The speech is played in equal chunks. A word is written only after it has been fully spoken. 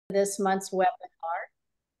This month's webinar.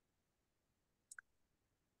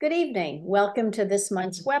 Good evening. Welcome to this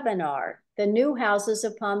month's webinar, The New Houses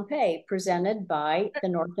of Pompeii, presented by the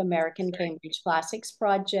North American Cambridge Classics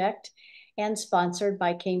Project and sponsored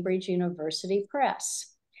by Cambridge University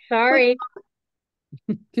Press. Sorry.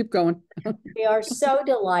 Keep going. We are so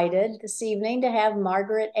delighted this evening to have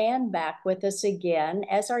Margaret-Anne back with us again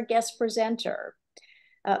as our guest presenter.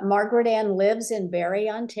 Margaret-Anne lives in Barrie,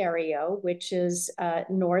 Ontario, which is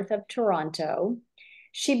north of Toronto.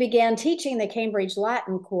 She began teaching the Cambridge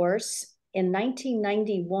Latin course in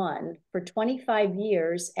 1991 for 25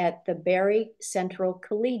 years at the Barrie Central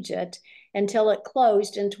Collegiate until it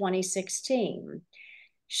closed in 2016.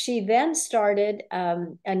 She then started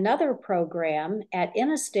another program at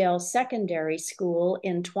Innisdale Secondary School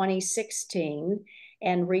in 2016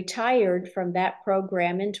 and retired from that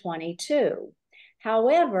program in 22.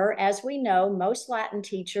 However, as we know, most Latin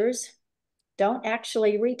teachers don't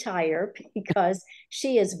actually retire because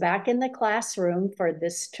she is back in the classroom for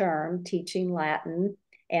this term, teaching Latin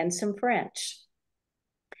and some French.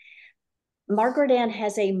 Margaret-Anne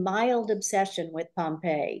has a mild obsession with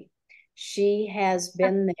Pompeii. She has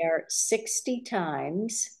been there 60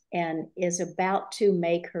 times and is about to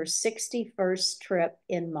make her 61st trip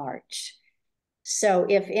in March. So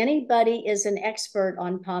if anybody is an expert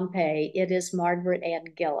on Pompeii, it is Margaret-Anne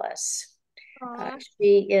Gillis.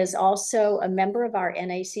 She is also a member of our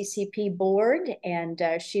NACCP board, and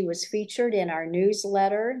she was featured in our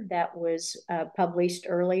newsletter that was published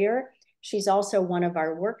earlier. She's also one of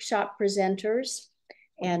our workshop presenters,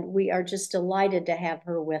 and we are just delighted to have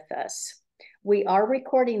her with us. We are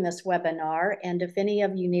recording this webinar, and if any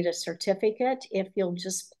of you need a certificate, if you'll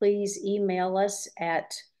just please email us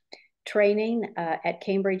at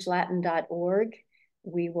training@cambridgelatin.org,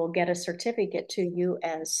 we will get a certificate to you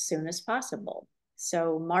as soon as possible.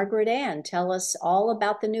 So Margaret-Anne, tell us all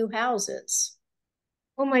about the new houses.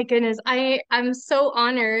 Oh my goodness, I'm so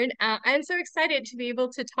honored. I'm so excited to be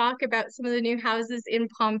able to talk about some of the new houses in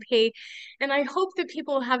Pompeii. And I hope that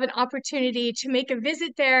people have an opportunity to make a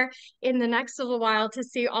visit there in the next little while to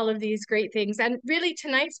see all of these great things. And really,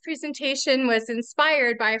 tonight's presentation was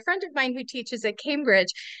inspired by a friend of mine who teaches at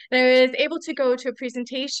Cambridge. And I was able to go to a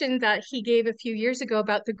presentation that he gave a few years ago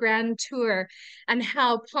about the Grand Tour and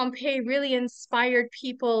how Pompeii really inspired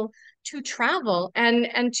people to travel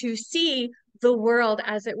and to see the world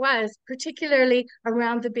as it was, particularly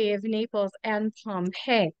around the Bay of Naples and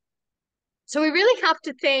Pompeii. So we really have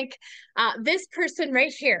to thank this person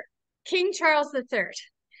right here, King Charles III.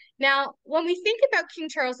 Now, when we think about King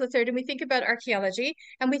Charles III and we think about archaeology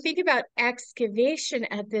and we think about excavation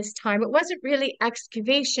at this time, it wasn't really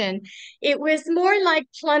excavation. It was more like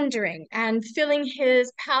plundering and filling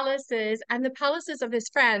his palaces and the palaces of his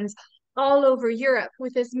friends all over Europe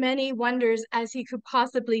with as many wonders as he could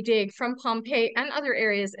possibly dig from Pompeii and other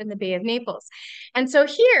areas in the Bay of Naples. And so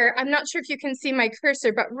here, I'm not sure if you can see my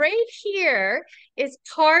cursor, but right here is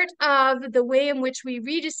part of the way in which we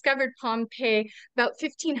rediscovered Pompeii about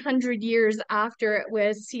 1500 years after it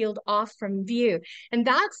was sealed off from view. And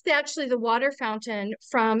that's actually the water fountain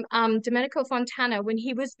from Domenico Fontana when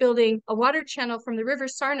he was building a water channel from the River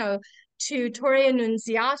Sarno to Torre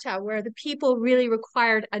Annunziata, where the people really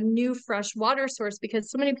required a new fresh water source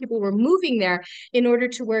because so many people were moving there in order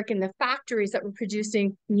to work in the factories that were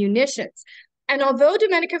producing munitions. And although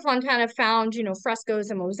Domenico Fontana found,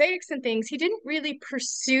 frescoes and mosaics and things, he didn't really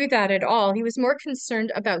pursue that at all. He was more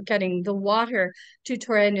concerned about getting the water to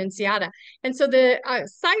Torre Annunziata. And so the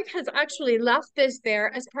site has actually left this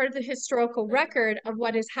there as part of the historical record of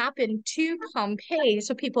what has happened to Pompeii,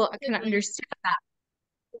 so people can understand that.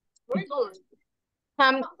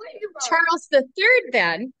 Charles III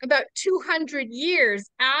then, about 200 years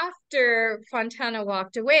after Fontana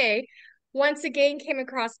walked away, once again came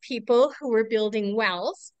across people who were building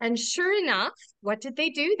wells. And sure enough, what did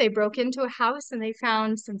they do? They broke into a house and they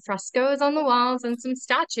found some frescoes on the walls and some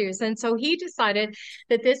statues. And so he decided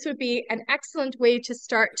that this would be an excellent way to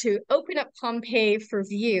start to open up Pompeii for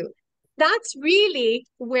view. That's really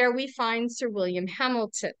where we find Sir William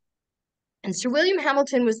Hamilton. And Sir William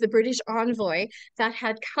Hamilton was the British envoy that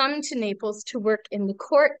had come to Naples to work in the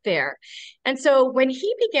court there. And so when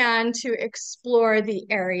he began to explore the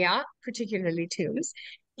area, particularly tombs,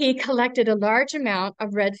 he collected a large amount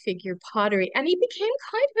of red figure pottery, and he became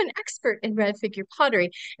kind of an expert in red figure pottery.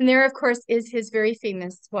 And there, of course, is his very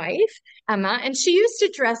famous wife, Emma, and she used to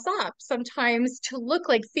dress up sometimes to look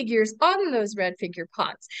like figures on those red figure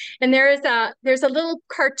pots. And there's a little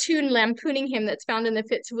cartoon lampooning him that's found in the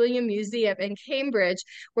Fitzwilliam Museum in Cambridge,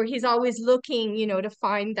 where he's always looking, to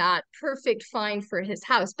find that perfect find for his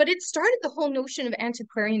house. But it started the whole notion of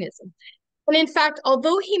antiquarianism. And in fact,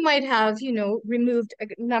 although he might have, removed a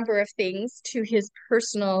number of things to his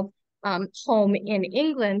personal home in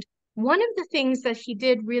England, one of the things that he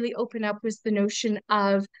did really open up was the notion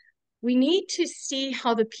of we need to see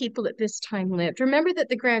how the people at this time lived. Remember that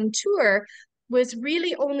the Grand Tour was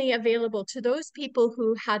really only available to those people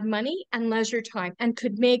who had money and leisure time and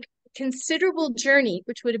could make considerable journey,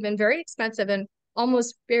 which would have been very expensive and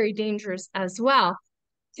almost very dangerous as well,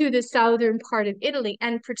 to the southern part of Italy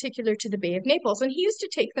and particular to the Bay of Naples. And he used to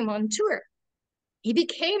take them on tour. He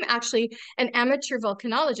became actually an amateur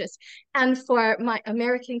volcanologist. And for my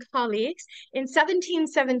American colleagues, in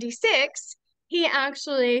 1776, he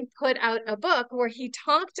actually put out a book where he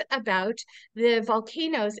talked about the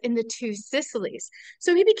volcanoes in the two Sicilies.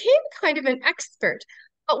 So he became kind of an expert.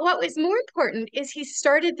 But what was more important is he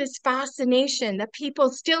started this fascination that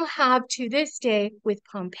people still have to this day with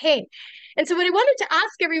Pompeii. And so what I wanted to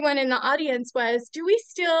ask everyone in the audience was, do we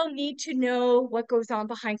still need to know what goes on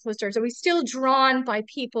behind closed doors? Are we still drawn by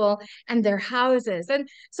people and their houses? And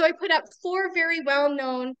so I put up 4 very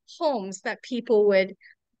well-known homes that people would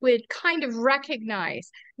kind of recognize.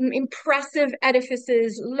 Impressive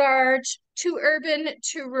edifices, large, too urban,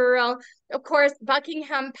 too rural. Of course,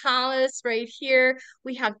 Buckingham Palace right here.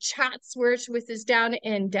 We have Chatsworth, which is down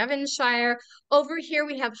in Devonshire. Over here,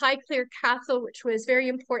 we have Highclere Castle, which was very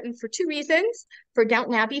important for 2 reasons. For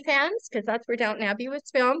Downton Abbey fans, because that's where Downton Abbey was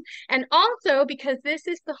filmed. And also because this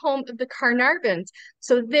is the home of the Carnarvons.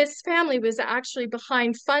 So this family was actually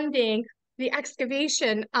behind funding the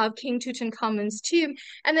excavation of King Tutankhamun's tomb.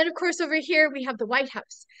 And then, of course, over here, we have the White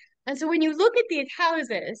House. And so when you look at these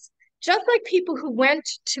houses, just like people who went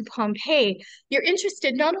to Pompeii, you're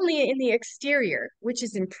interested not only in the exterior, which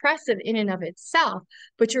is impressive in and of itself,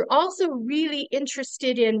 but you're also really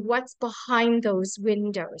interested in what's behind those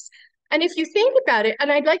windows. And if you think about it,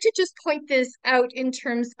 and I'd like to just point this out in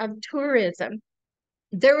terms of tourism,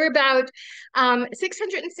 there were about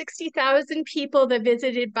 660,000 people that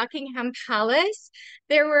visited Buckingham Palace.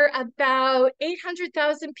 There were about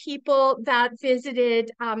 800,000 people that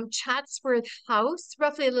visited Chatsworth House,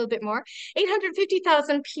 roughly a little bit more.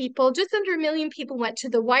 850,000 people, just under 1 million people went to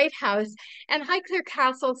the White House. And Highclere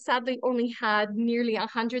Castle sadly only had nearly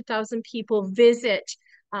 100,000 people visit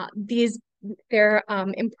their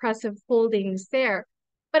impressive holdings there.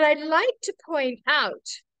 But I'd like to point out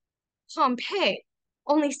Pompeii.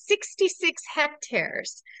 Only 66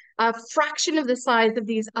 hectares, a fraction of the size of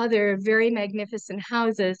these other very magnificent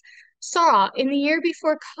houses, saw in the year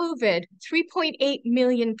before COVID 3.8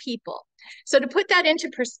 million people. So to put that into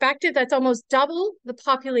perspective, that's almost double the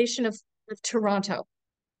population of Toronto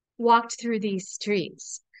walked through these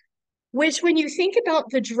streets. Which, when you think about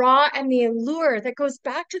the draw and the allure that goes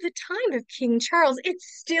back to the time of King Charles,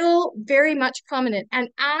 it's still very much prominent. And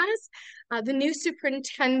as the new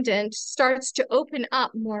superintendent starts to open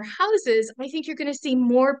up more houses, I think you're going to see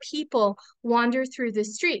more people wander through the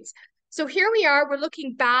streets. So here we are, we're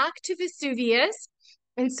looking back to Vesuvius.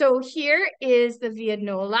 And so here is the Via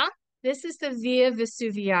Nola. This is the Via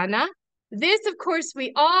Vesuviana. This, of course,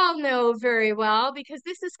 we all know very well because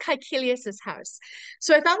this is Caecilius's house.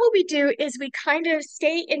 So I thought what we do is we kind of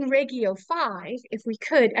stay in Regio 5, if we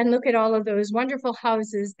could, and look at all of those wonderful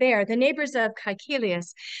houses there, the neighbors of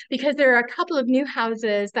Caecilius, because there are a couple of new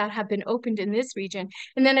houses that have been opened in this region.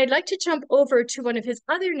 And then I'd like to jump over to one of his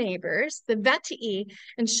other neighbors, the Vettii,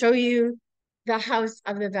 and show you the house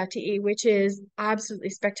of the Vettii, which is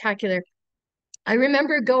absolutely spectacular. I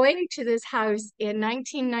remember going to this house in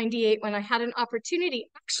 1998 when I had an opportunity,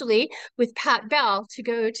 actually, with Pat Bell to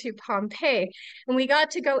go to Pompeii. And we got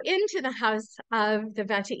to go into the house of the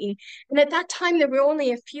Vettii. And at that time, there were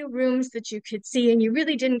only a few rooms that you could see, and you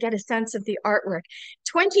really didn't get a sense of the artwork.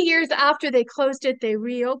 20 years after they closed it, they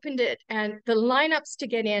reopened it, and the lineups to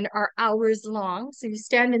get in are hours long. So you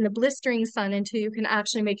stand in the blistering sun until you can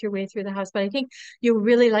actually make your way through the house. But I think you'll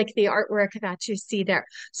really like the artwork that you see there.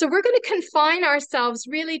 So we're going to confine ourselves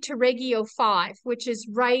really to Regio 5, which is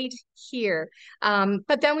right here.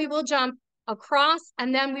 But then we will jump across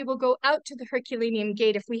and then we will go out to the Herculaneum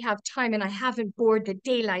Gate if we have time and I haven't bored the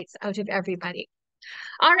daylights out of everybody.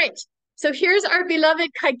 All right, so here's our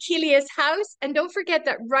beloved Caecilius house. And don't forget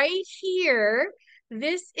that right here,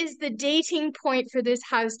 this is the dating point for this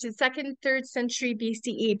house to 2nd, 3rd century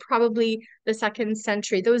BCE, probably the 2nd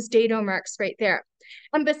century, those dato marks right there.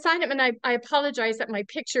 And beside him, and I apologize that my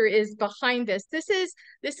picture is behind this. This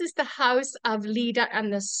is the house of Leda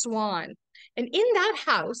and the Swan. And in that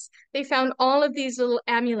house, they found all of these little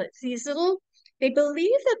amulets, they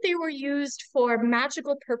believe that they were used for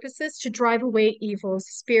magical purposes to drive away evil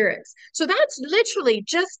spirits. So that's literally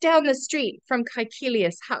just down the street from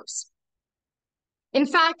Caecilius' house. In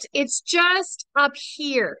fact, it's just up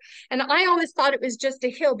here. And I always thought it was just a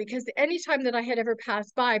hill because anytime that I had ever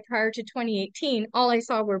passed by prior to 2018, all I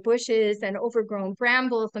saw were bushes and overgrown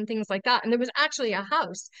brambles and things like that. And there was actually a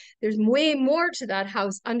house. There's way more to that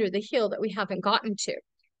house under the hill that we haven't gotten to.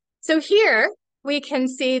 So here we can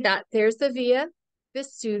see that there's the Via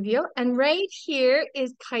Vesuvio, and right here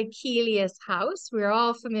is Caecilius' house. We're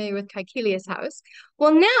all familiar with Caecilius' house.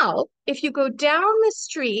 Well, now, if you go down the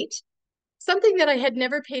street, something that I had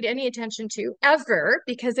never paid any attention to ever,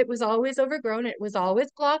 because it was always overgrown, it was always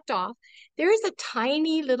blocked off. There is a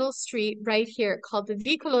tiny little street right here called the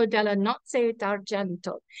Vicolo della Nozze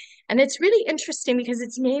d'Argento. And it's really interesting because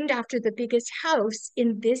it's named after the biggest house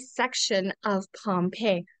in this section of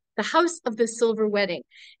Pompeii, the House of the Silver Wedding.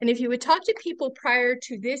 And if you would talk to people prior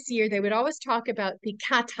to this year, they would always talk about the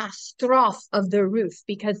catastrophe of the roof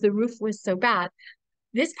because the roof was so bad.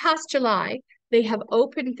 This past July, they have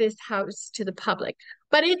opened this house to the public,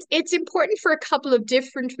 but it's important for a couple of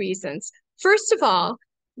different reasons. First of all,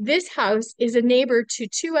 this house is a neighbor to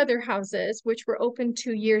two other houses which were opened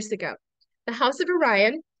 2 years ago, the House of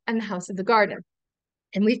Orion and the House of the Garden.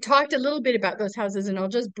 And we've talked a little bit about those houses, and I'll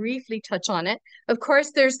just briefly touch on it. Of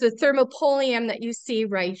course, there's the Thermopolium that you see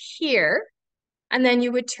right here. And then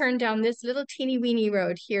you would turn down this little teeny weeny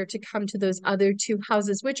road here to come to those other two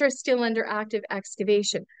houses, which are still under active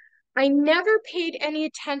excavation. I never paid any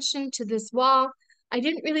attention to this wall. I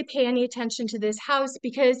didn't really pay any attention to this house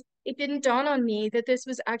because it didn't dawn on me that this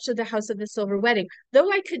was actually the House of the Silver Wedding.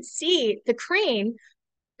 Though I could see the crane,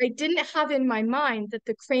 I didn't have in my mind that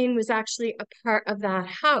the crane was actually a part of that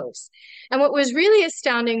house. And what was really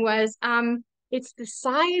astounding was it's the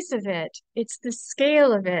size of it, it's the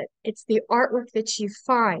scale of it, it's the artwork that you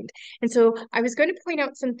find. And so I was going to point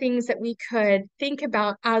out some things that we could think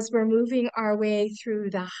about as we're moving our way through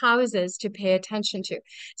the houses to pay attention to.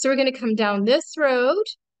 So we're going to come down this road,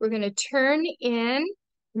 we're going to turn in, and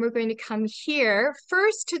we're going to come here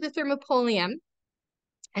first to the Thermopolium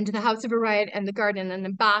and to the House of Orion and the Garden, and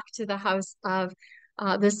then back to the House of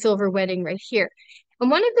the Silver Wedding right here. And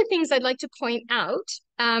one of the things I'd like to point out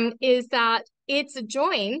is that it's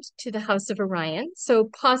adjoined to the House of Orion. So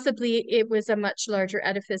possibly it was a much larger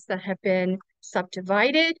edifice that had been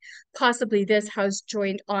subdivided. Possibly this house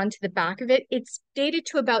joined onto the back of it. It's dated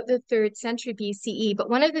to about the 3rd century BCE. But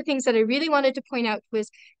one of the things that I really wanted to point out was,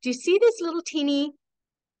 do you see this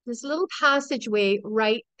little passageway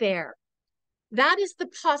right there? That is the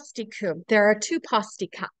posticum. There are two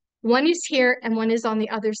postica. One is here and one is on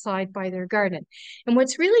the other side by their garden. And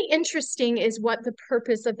what's really interesting is what the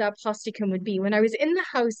purpose of that posticum would be. When I was in the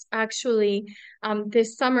house, actually,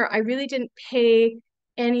 this summer, I really didn't pay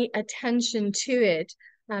any attention to it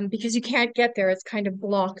because you can't get there. It's kind of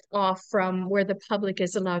blocked off from where the public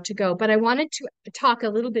is allowed to go. But I wanted to talk a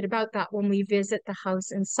little bit about that when we visit the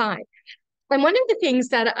house inside. And one of the things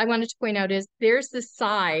that I wanted to point out is there's the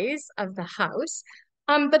size of the house.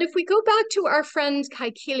 But if we go back to our friend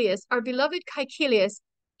Caecilius, our beloved Caecilius,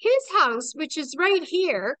 his house, which is right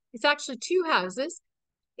here, it's actually two houses,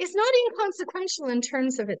 is not inconsequential in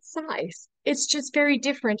terms of its size. It's just very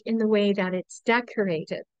different in the way that it's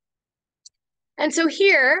decorated. And so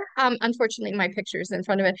here, unfortunately, my picture is in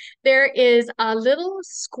front of it, there is a little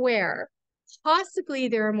square. Possibly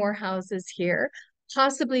there are more houses here.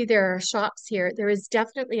 Possibly there are shops here. There is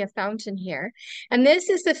definitely a fountain here. And this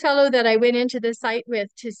is the fellow that I went into the site with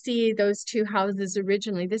to see those two houses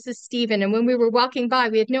originally. This is Stephen. And when we were walking by,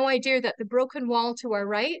 we had no idea that the broken wall to our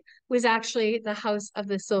right was actually the House of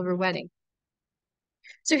the Silver Wedding.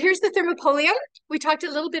 So here's the Thermopolium. We talked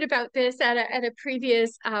a little bit about this at a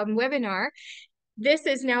previous webinar. This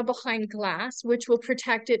is now behind glass, which will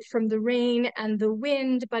protect it from the rain and the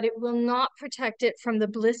wind, but it will not protect it from the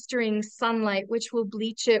blistering sunlight, which will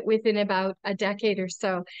bleach it within about a decade or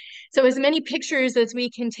so. So as many pictures as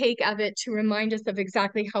we can take of it to remind us of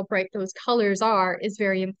exactly how bright those colors are is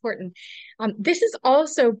very important. This is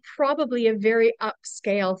also probably a very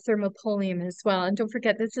upscale Thermopolium as well. And don't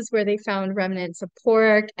forget, this is where they found remnants of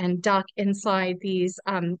pork and duck inside these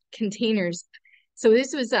containers. So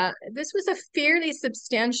this was a fairly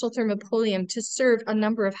substantial Thermopolium to serve a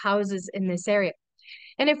number of houses in this area.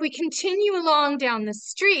 And if we continue along down the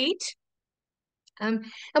street, and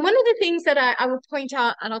one of the things that I will point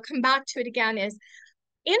out, and I'll come back to it again, is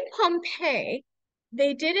in Pompeii,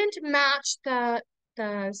 they didn't match the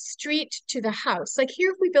street to the house. Like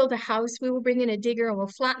here, if we build a house, we will bring in a digger and we'll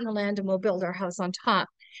flatten the land and we'll build our house on top.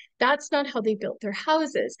 That's not how they built their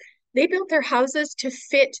houses. They built their houses to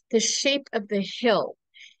fit the shape of the hill.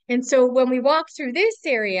 And so when we walk through this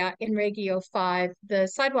area in Regio 5, the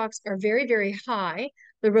sidewalks are very, very high.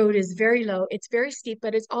 The road is very low, it's very steep,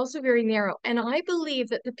 but it's also very narrow. And I believe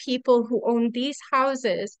that the people who owned these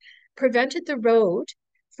houses prevented the road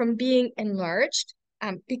from being enlarged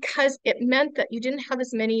because it meant that you didn't have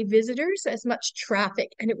as many visitors, as much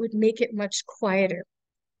traffic, and it would make it much quieter.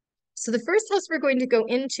 So the first house we're going to go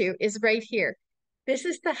into is right here. This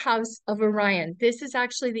is the House of Orion. This is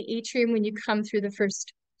actually the atrium when you come through the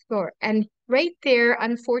first floor. And right there,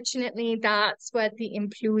 unfortunately, that's what the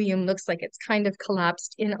impluvium looks like. It's kind of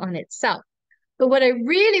collapsed in on itself. But what I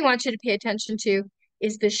really want you to pay attention to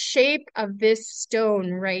is the shape of this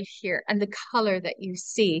stone right here and the color that you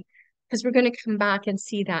see, because we're going to come back and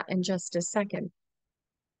see that in just a second.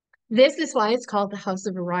 This is why it's called the House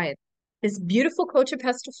of Orion. This beautiful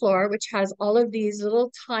Coachapesta floor, which has all of these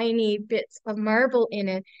little tiny bits of marble in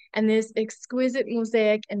it, and this exquisite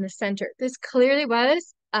mosaic in the center. This clearly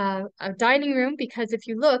was a dining room, because if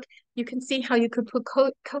you look, you can see how you could put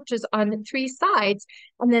couches on 3 sides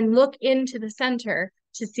and then look into the center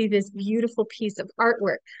to see this beautiful piece of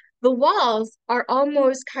artwork. The walls are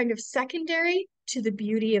almost kind of secondary to the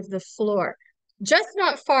beauty of the floor. Just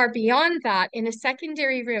not far beyond that, in a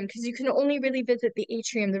secondary room, because you can only really visit the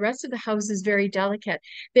atrium, the rest of the house is very delicate.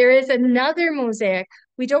 There is another mosaic.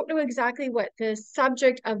 We don't know exactly what the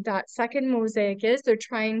subject of that second mosaic is. They're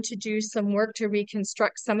trying to do some work to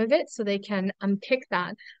reconstruct some of it so they can unpick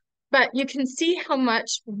that. But you can see how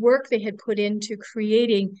much work they had put into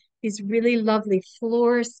creating these really lovely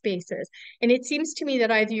floor spaces. And it seems to me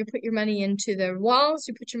that either you put your money into the walls,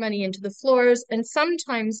 you put your money into the floors, and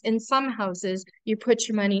sometimes in some houses, you put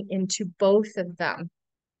your money into both of them.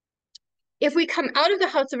 If we come out of the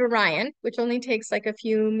House of Orion, which only takes like a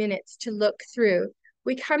few minutes to look through,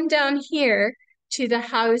 we come down here to the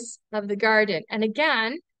House of the Garden. And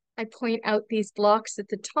again, I point out these blocks at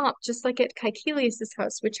the top, just like at Caecilius's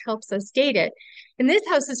house, which helps us date it. And this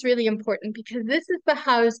house is really important because this is the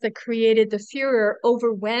house that created the furor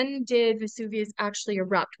over when did Vesuvius actually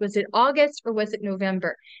erupt. Was it August or was it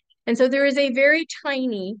November? And so there is a very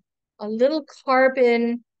tiny, a little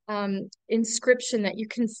carbon inscription that you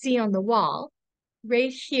can see on the wall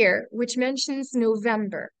right here, which mentions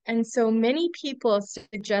November. And so many people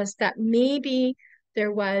suggest that maybe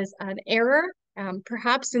there was an error,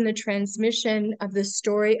 perhaps in the transmission of the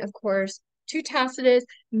story, of course, to Tacitus.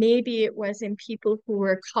 Maybe it was in people who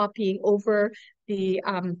were copying over the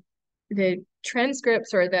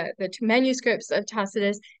transcripts or the manuscripts of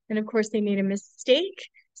Tacitus, and of course they made a mistake.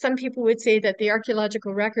 Some people would say that the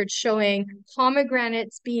archaeological records showing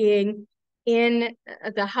pomegranates being in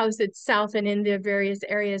the house itself and in the various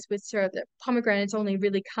areas with sort of the pomegranates only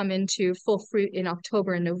really come into full fruit in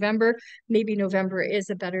October and November. Maybe November is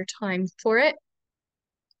a better time for it.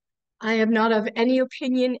 I am not of any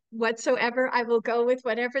opinion whatsoever. I will go with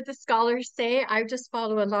whatever the scholars say. I just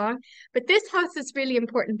follow along. But this house is really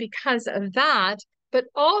important because of that, but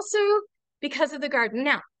also because of the garden.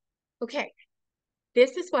 Now, okay,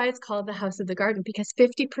 this is why it's called the House of the Garden, because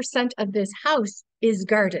 50% of this house is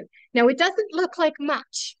garden. Now, it doesn't look like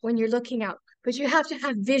much when you're looking out, but you have to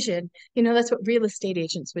have vision. You know, that's what real estate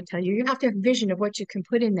agents would tell you. You have to have vision of what you can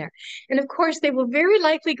put in there. And of course, they will very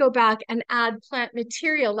likely go back and add plant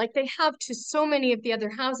material like they have to so many of the other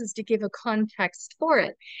houses to give a context for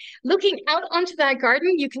it. Looking out onto that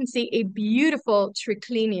garden, you can see a beautiful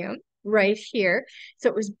triclinium right here. So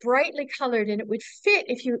it was brightly colored, and it would fit,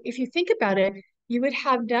 if you think about it, you would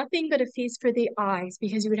have nothing but a feast for the eyes,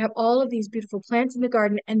 because you would have all of these beautiful plants in the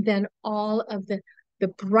garden and then all of the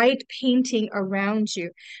bright painting around you.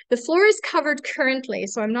 The floor is covered currently,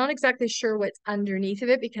 so I'm not exactly sure what's underneath of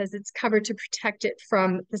it because it's covered to protect it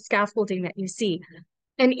from the scaffolding that you see.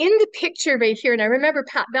 And in the picture right here, and I remember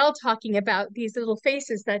Pat Bell talking about these little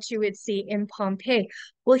faces that you would see in Pompeii.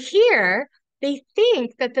 Well, here, they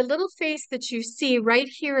think that the little face that you see right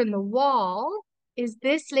here in the wall is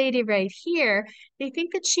this lady right here. They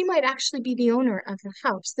think that she might actually be the owner of the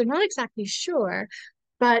house. They're not exactly sure,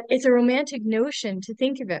 but it's a romantic notion to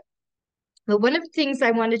think of it. But one of the things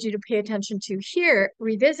I wanted you to pay attention to here,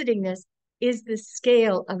 revisiting this, is the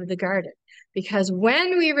scale of the garden. Because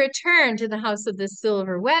when we return to the House of the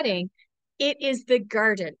Silver Wedding, it is the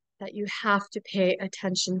garden that you have to pay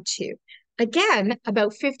attention to. Again,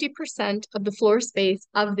 about 50% of the floor space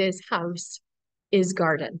of this house is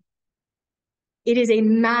garden. It is a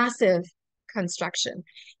massive construction.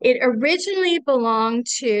 It originally belonged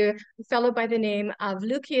to a fellow by the name of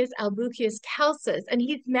Lucius Albucius Celsus, and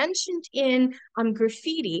he's mentioned in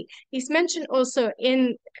graffiti. He's mentioned also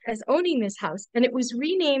as owning this house, and it was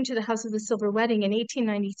renamed to the House of the Silver Wedding in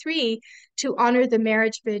 1893 to honor the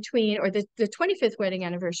marriage between, or the 25th wedding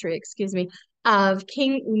anniversary, excuse me, of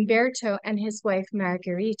King Umberto and his wife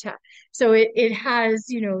Margherita. So it has,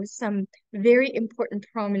 you know, some very important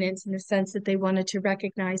prominence in the sense that they wanted to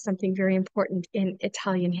recognize something very important in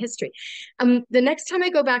Italian history. The next time I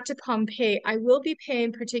go back to Pompeii, I will be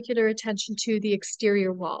paying particular attention to the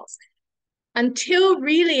exterior walls. Until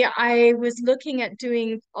really I was looking at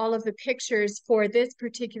doing all of the pictures for this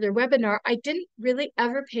particular webinar, I didn't really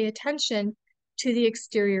ever pay attention to the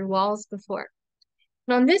exterior walls before.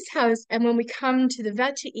 And on this house, and when we come to the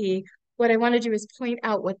Vettii, what I want to do is point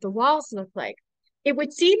out what the walls look like. It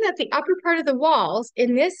would seem that the upper part of the walls,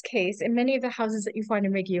 in this case, in many of the houses that you find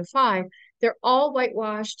in Reggio 5, they're all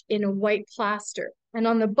whitewashed in a white plaster. And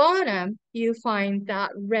on the bottom, you find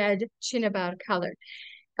that red cinnabar color.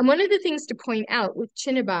 And one of the things to point out with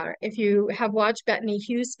cinnabar, if you have watched Bettany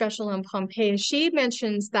Hughes' special on Pompeii, she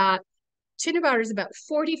mentions that cinnabar is about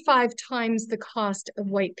 45 times the cost of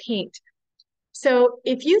white paint. So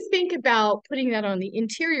if you think about putting that on the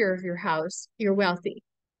interior of your house, you're wealthy.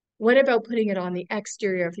 What about putting it on the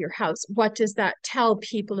exterior of your house? What does that tell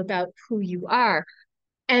people about who you are?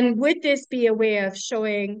 And would this be a way of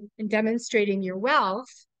showing and demonstrating your wealth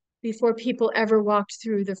before people ever walked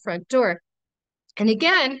through the front door? And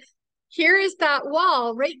again, here is that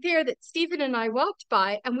wall right there that Stephen and I walked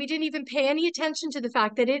by, and we didn't even pay any attention to the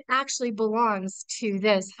fact that it actually belongs to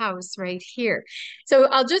this house right here. So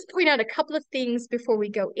I'll just point out a couple of things before we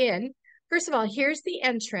go in. First of all, here's the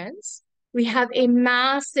entrance. We have a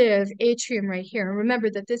massive atrium right here. And remember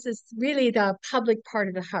that this is really the public part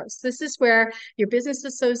of the house. This is where your business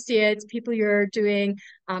associates, people you're doing,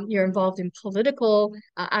 you're involved in political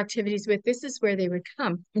activities with, this is where they would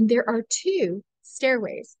come. And there are two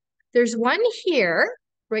stairways. There's one here,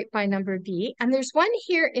 right by number B, and there's one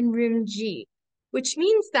here in room G, which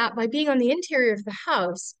means that by being on the interior of the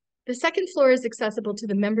house, the second floor is accessible to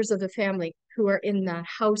the members of the family who are in that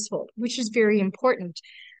household, which is very important.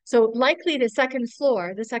 So likely the second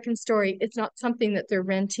floor, the second story, it's not something that they're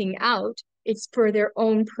renting out. It's for their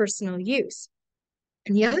own personal use.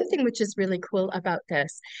 And the other thing which is really cool about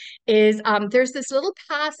this is there's this little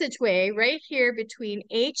passageway right here between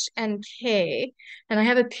H and K. And I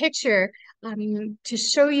have a picture to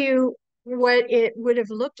show you what it would have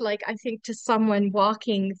looked like, I think, to someone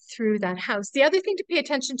walking through that house. The other thing to pay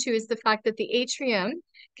attention to is the fact that the atrium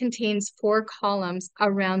contains 4 columns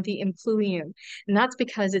around the impluvium. And that's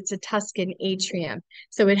because it's a Tuscan atrium.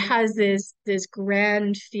 So it has this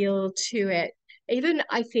grand feel to it. Even,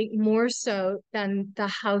 I think, more so than the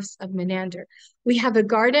House of Menander. We have a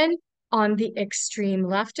garden on the extreme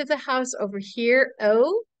left of the house over here,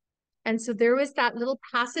 O. And so there was that little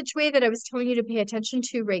passageway that I was telling you to pay attention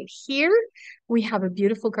to right here. We have a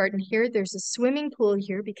beautiful garden here. There's a swimming pool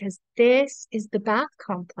here because this is the bath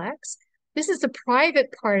complex. This is the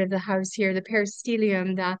private part of the house here, the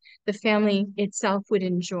peristelium that the family itself would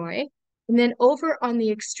enjoy. And then over on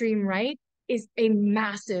the extreme right is a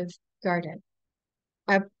massive garden.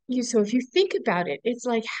 So if you think about it, it's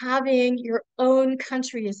like having your own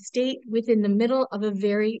country estate within the middle of a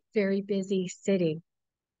very, very busy city.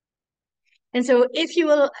 And so if you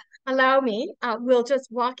will allow me, we'll just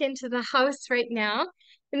walk into the house right now.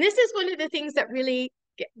 And this is one of the things that really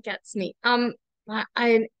gets me.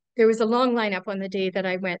 There was a long lineup on the day that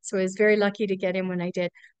I went, so I was very lucky to get in when I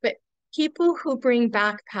did. But people who bring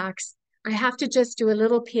backpacks, I have to just do a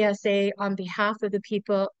little PSA on behalf of the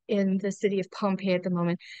people in the city of Pompeii at the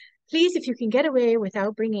moment. Please, if you can get away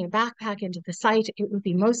without bringing a backpack into the site, it would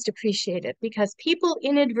be most appreciated because people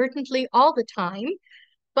inadvertently all the time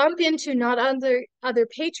bump into not other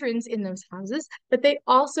patrons in those houses, but they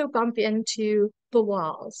also bump into the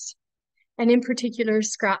walls and in particular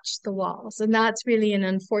scratch the walls. And that's really an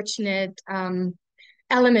unfortunate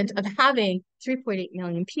element of having 3.8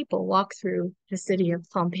 million people walk through the city of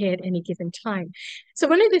Pompeii at any given time. So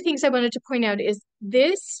one of the things I wanted to point out is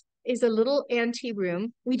this is a little ante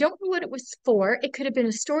room. We don't know what it was for. It could have been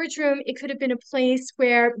a storage room. It could have been a place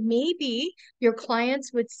where maybe your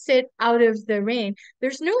clients would sit out of the rain.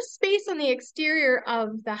 There's no space on the exterior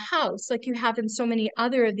of the house like you have in so many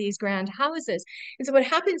other of these grand houses. And so what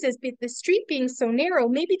happens is the street being so narrow,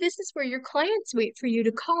 maybe this is where your clients wait for you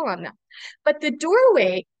to call on them. But the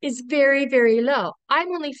doorway is very, very low.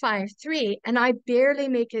 I'm only 5'3", and I barely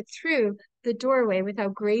make it through the doorway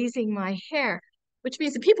without grazing my hair, which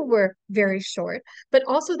means the people were very short, but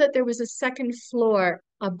also that there was a second floor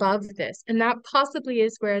above this. And that possibly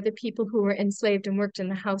is where the people who were enslaved and worked in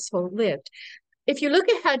the household lived. If you look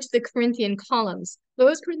ahead to the Corinthian columns,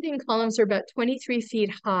 those Corinthian columns are about 23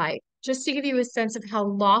 feet high, just to give you a sense of how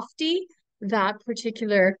lofty that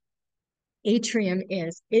particular atrium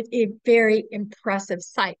is. It's a very impressive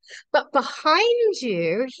sight. But behind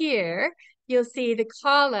you here, you'll see the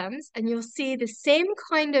columns, and you'll see the same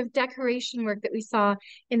kind of decoration work that we saw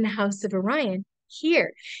in the House of Orion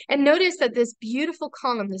here. And notice that this beautiful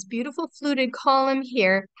column, this beautiful fluted column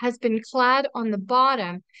here, has been clad on the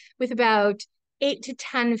bottom with about 8 to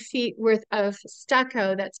 10 feet worth of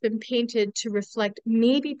stucco that's been painted to reflect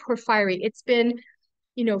maybe porphyry. It's been,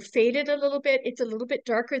 faded a little bit. It's a little bit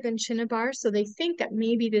darker than cinnabar, so they think that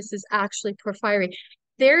maybe this is actually porphyry.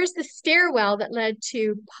 There's the stairwell that led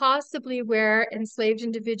to possibly where enslaved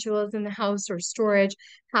individuals in the house or storage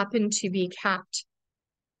happened to be kept.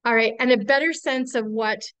 All right, and a better sense of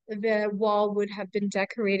what the wall would have been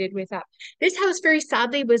decorated with that. This house, very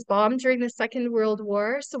sadly, was bombed during the Second World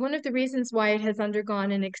War. So one of the reasons why it has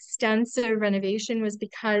undergone an extensive renovation was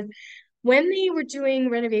because when they were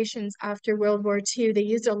doing renovations after World War II, they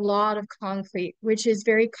used a lot of concrete, which is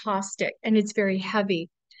very caustic and it's very heavy.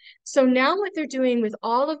 So now what they're doing with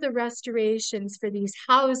all of the restorations for these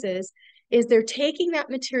houses is they're taking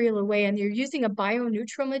that material away and they're using a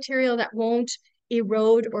bio-neutral material that won't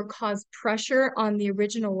erode or cause pressure on the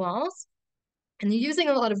original walls. And they're using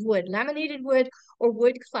a lot of wood, laminated wood or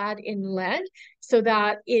wood clad in lead so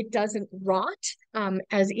that it doesn't rot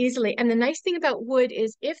as easily. And the nice thing about wood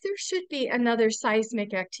is if there should be another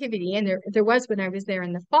seismic activity, and there was when I was there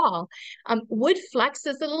in the fall, wood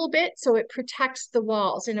flexes a little bit, so it protects the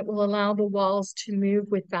walls and it will allow the walls to move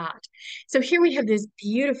with that. So here we have this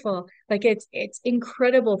beautiful, like it's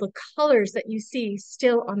incredible, the colors that you see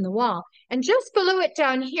still on the wall. And just below it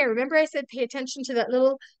down here, remember I said pay attention to that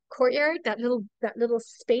little courtyard, that little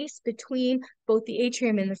space between both the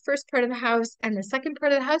atrium and the first part of the house and the second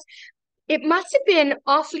part of the house. It must have been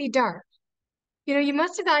awfully dark. You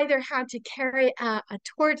must have either had to carry a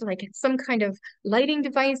torch, like some kind of lighting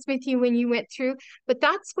device with you when you went through, but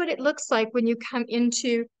that's what it looks like when you come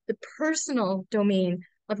into the personal domain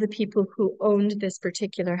of the people who owned this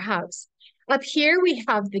particular house. Up here we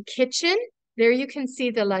have the kitchen. There you can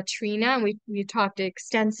see the latrina. We talked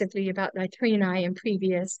extensively about latrinae in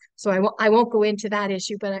previous, so I won't go into that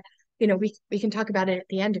issue, but we can talk about it at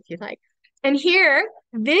the end if you like. And here,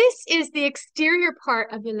 this is the exterior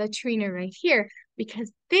part of the latrina right here,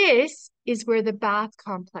 because this is where the bath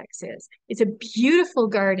complex is. It's a beautiful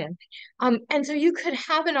garden. And so you could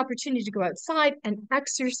have an opportunity to go outside and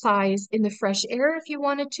exercise in the fresh air if you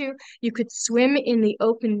wanted to. You could swim in the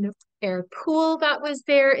open air pool that was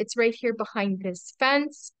there. It's right here behind this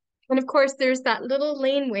fence. And of course, there's that little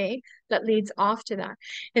laneway that leads off to that.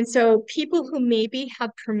 And so people who maybe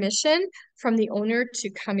have permission from the owner to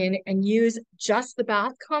come in and use just the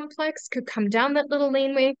bath complex could come down that little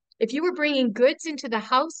laneway. If you were bringing goods into the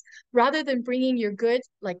house, rather than bringing your goods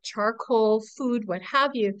like charcoal, food, what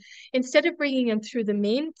have you, instead of bringing them through the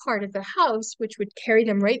main part of the house, which would carry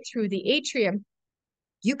them right through the atrium,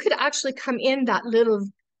 you could actually come in that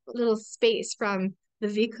little space from the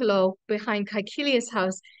viculo behind Caecilius'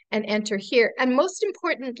 house and enter here. And most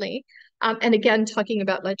importantly, and again, talking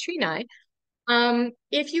about latrinae,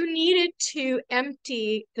 if you needed to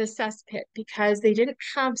empty the cesspit because they didn't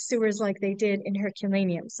have sewers like they did in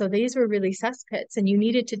Herculaneum, so these were really cesspits, and you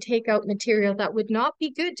needed to take out material that would not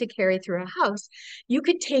be good to carry through a house, you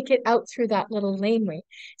could take it out through that little laneway.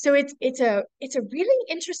 So it's a really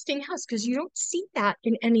interesting house because you don't see that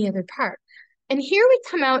in any other part. And here we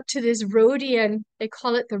come out to this Rhodian, they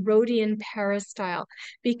call it the Rhodian peristyle,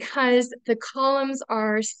 because the columns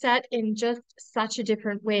are set in just such a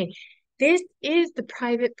different way. This is the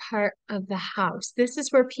private part of the house. This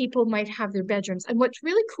is where people might have their bedrooms. And what's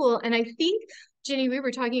really cool, and I think, Ginny, we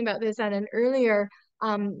were talking about this at an earlier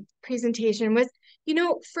presentation, was,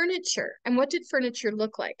 furniture. And what did furniture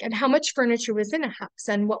look like? And how much furniture was in a house?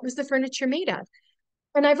 And what was the furniture made of?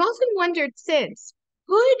 And I've often wondered since,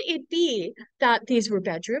 could it be that these were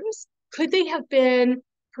bedrooms? Could they have been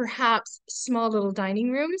perhaps small little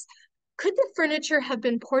dining rooms? Could the furniture have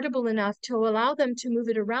been portable enough to allow them to move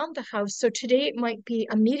it around the house? So today it might be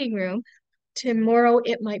a meeting room, tomorrow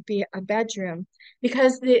it might be a bedroom.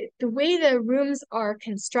 Because the way the rooms are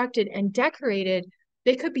constructed and decorated,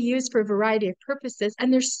 they could be used for a variety of purposes,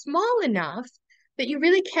 and they're small enough that you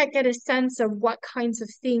really can't get a sense of what kinds of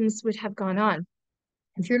things would have gone on.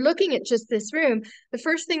 If you're looking at just this room, the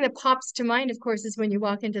first thing that pops to mind, of course, is when you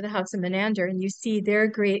walk into the House of Menander and you see their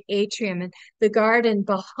great atrium and the garden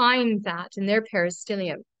behind that and their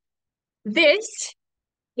peristylium. This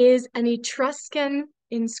is an Etruscan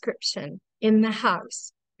inscription in the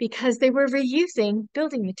house because they were reusing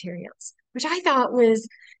building materials, which I thought was,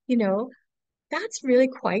 that's really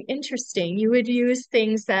quite interesting. You would use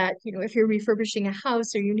things that, if you're refurbishing a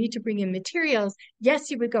house or you need to bring in materials, yes,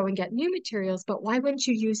 you would go and get new materials, but why wouldn't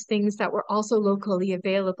you use things that were also locally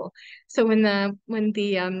available? So when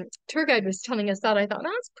the tour guide was telling us that, I thought,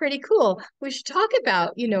 that's pretty cool. We should talk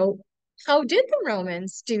about, how did the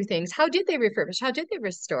Romans do things? How did they refurbish? How did they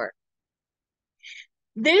restore?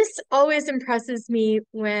 This always impresses me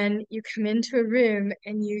when you come into a room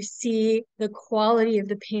and you see the quality of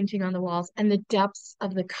the painting on the walls and the depths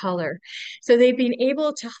of the color. So they've been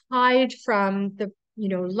able to hide from the,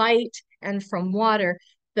 light and from water,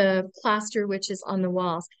 the plaster which is on the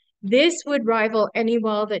walls. This would rival any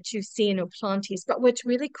wall that you see in Oplantes. But what's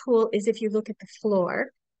really cool is if you look at the floor,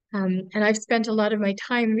 and I've spent a lot of my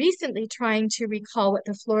time recently trying to recall what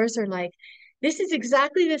the floors are like. This is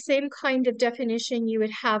exactly the same kind of definition you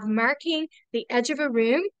would have marking the edge of a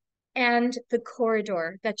room and the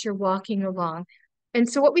corridor that you're walking along. And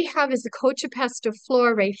so what we have is the Cochapesto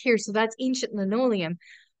floor right here. So that's ancient linoleum.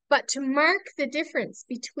 But to mark the difference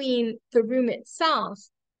between the room itself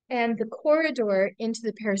and the corridor into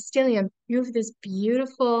the peristylum, you have this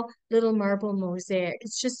beautiful little marble mosaic.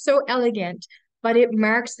 It's just so elegant, but it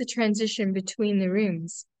marks the transition between the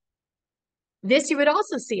rooms. This you would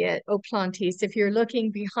also see at Oplantes if you're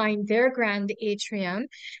looking behind their grand atrium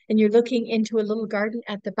and you're looking into a little garden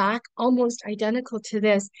at the back, almost identical to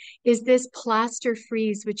this, is this plaster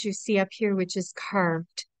frieze which you see up here, which is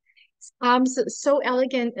carved. So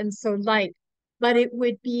elegant and so light, but it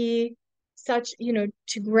would be such,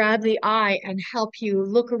 to grab the eye and help you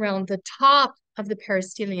look around the top of the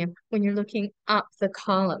peristylum when you're looking up the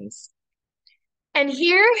columns. And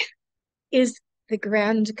here is the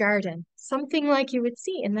grand garden, something like you would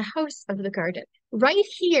see in the House of the Garden. Right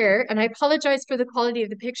here, and I apologize for the quality of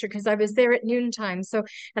the picture because I was there at noontime.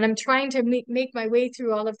 And I'm trying to make my way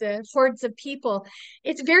through all of the hordes of people.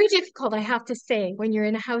 It's very difficult, I have to say, when you're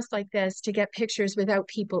in a house like this to get pictures without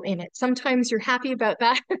people in it. Sometimes you're happy about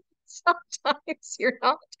that. Sometimes you're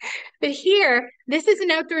not. But here, this is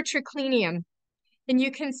an outdoor triclinium. And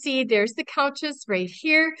you can see there's the couches right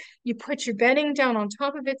here. You put your bedding down on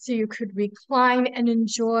top of it so you could recline and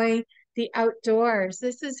enjoy the outdoors.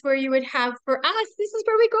 This is where you would have, for us, this is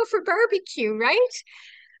where we go for barbecue, right?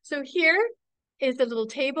 So here is a little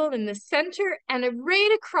table in the center and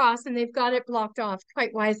right across, and they've got it blocked off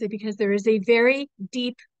quite wisely because there is a very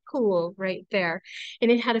deep pool right there.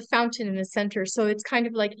 And it had a fountain in the center. So it's kind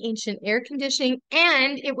of like ancient air conditioning,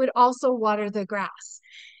 and it would also water the grass.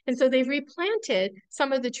 And so they've replanted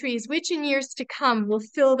some of the trees, which in years to come will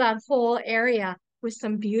fill that whole area with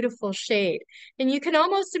some beautiful shade. And you can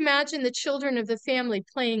almost imagine the children of the family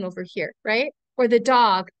playing over here, right? Or the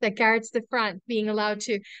dog that guards the front being allowed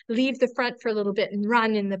to leave the front for a little bit and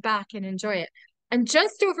run in the back and enjoy it. And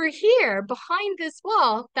just over here, behind this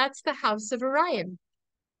wall, that's the House of Orion.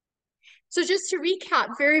 So just to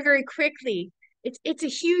recap very, very quickly, it's a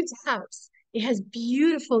huge house. It has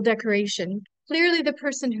beautiful decoration. Clearly, the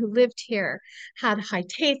person who lived here had high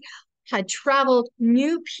taste, had traveled,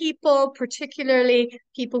 knew people, particularly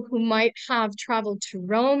people who might have traveled to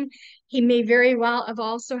Rome. He may very well have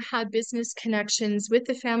also had business connections with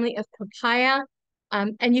the family of Pompeii.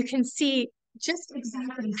 And you can see just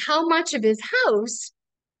exactly how much of his house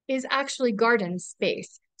is actually garden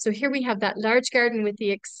space. So here we have that large garden with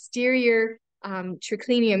the exterior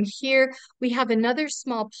triclinium here. We have another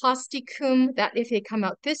small posticum that if they come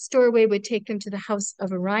out this doorway would take them to the House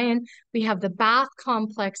of Orion. We have the bath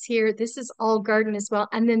complex here. This is all garden as well.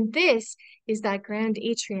 And then this is that grand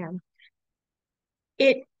atrium.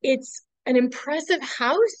 It's an impressive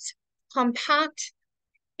house, compact.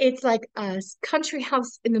 It's like a country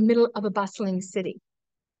house in the middle of a bustling city.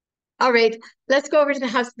 All right, let's go over to the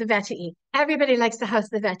House of the Vettii. Everybody likes the House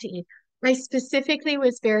of the Vettii. I specifically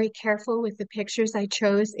was very careful with the pictures I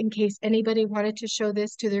chose in case anybody wanted to show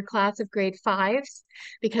this to their class of grade 5s,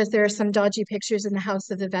 because there are some dodgy pictures in the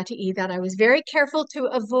House of the Vettii that I was very careful to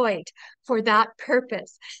avoid for that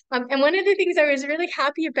purpose. And one of the things I was really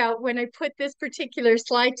happy about when I put this particular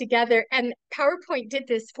slide together, and PowerPoint did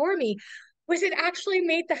this for me, was it actually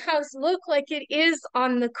made the house look like it is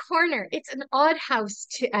on the corner. It's an odd house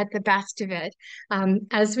at the best of it,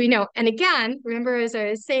 as we know. And again, remember, as I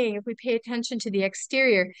was saying, if we pay attention to the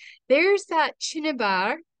exterior, there's that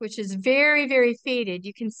chinibar, which is very, very faded.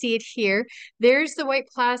 You can see it here. There's the white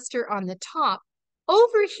plaster on the top.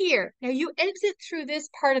 Over here, now you exit through this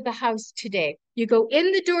part of the house today. You go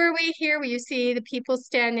in the doorway here where you see the people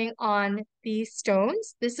standing on these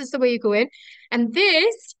stones. This is the way you go in. And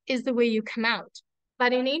this is the way you come out.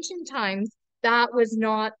 But in ancient times, that was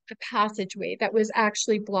not a passageway. That was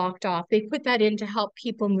actually blocked off. They put that in to help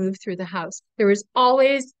people move through the house. There was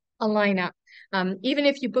always a lineup. Even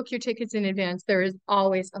if you book your tickets in advance, there is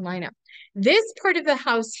always a lineup. This part of the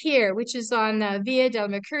house here, which is on Via del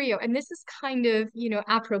Mercurio, and this is kind of,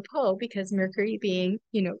 apropos because Mercury being,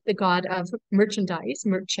 the god of merchandise,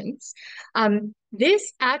 merchants.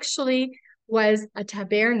 This actually was a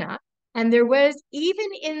taberna. And there was even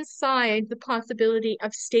inside the possibility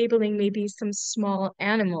of stabling maybe some small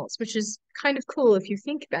animals, which is kind of cool if you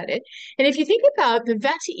think about it. And if you think about the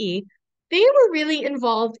Vettii, they were really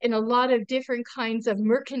involved in a lot of different kinds of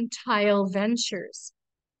mercantile ventures.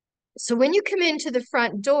 So when you come into the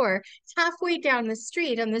front door, it's halfway down the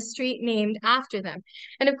street on the street named after them.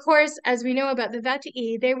 And of course, as we know about the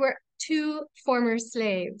Vettii, they were two former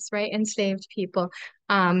slaves, right? Enslaved people.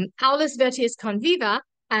 Aulus Vettius Conviva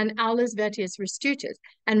and Aulus Vettius Restutus.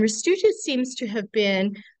 And Restutus seems to have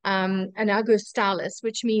been an Augustalis,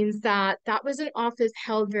 which means that that was an office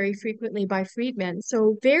held very frequently by freedmen.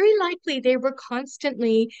 So very likely they were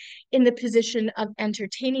constantly in the position of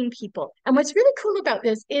entertaining people. And what's really cool about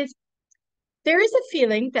this is there is a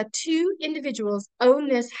feeling that two individuals own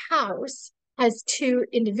this house as two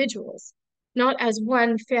individuals, not as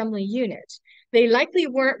one family unit. They likely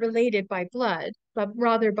weren't related by blood, but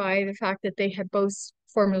rather by the fact that they had both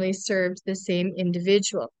formerly served the same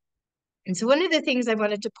individual. And so one of the things I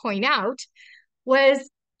wanted to point out was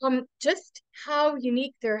just how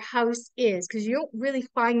unique their house is, because you don't really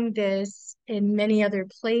find this in many other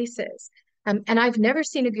places. And I've never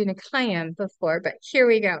seen a Gynecleum before, but here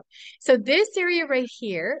we go. So this area right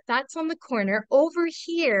here, that's on the corner. Over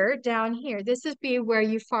here, down here, this is where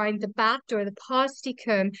you find the back door, the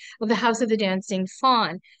posticum of the House of the Dancing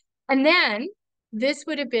Faun. And then this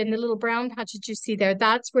would have been the little brown patch that you see there.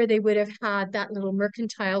 That's where they would have had that little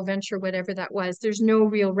mercantile venture, whatever that was. There's no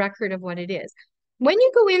real record of what it is. When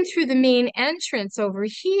you go in through the main entrance over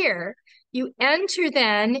here, you enter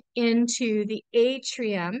then into the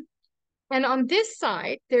atrium. And on this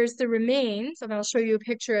side, there's the remains, and I'll show you a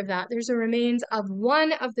picture of that. There's the remains of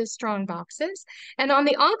one of the strong boxes. And on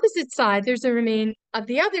the opposite side, there's a remain of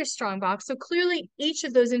the other strong box. So clearly each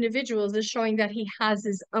of those individuals is showing that he has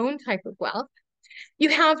his own type of wealth. You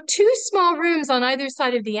have two small rooms on either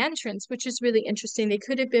side of the entrance, which is really interesting. They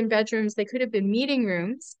could have been bedrooms, they could have been meeting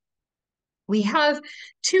rooms. We have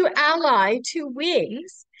two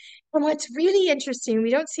wings. And what's really interesting,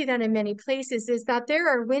 we don't see that in many places, is that there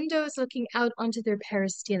are windows looking out onto their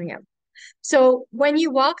peristelium. So when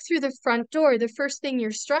you walk through the front door, the first thing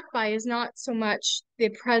you're struck by is not so much the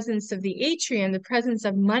presence of the atrium, the presence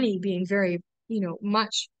of money being very,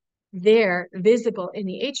 much there, visible in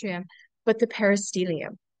the atrium, but the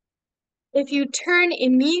peristelium. If you turn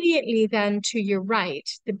immediately then to your right,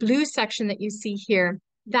 the blue section that you see here,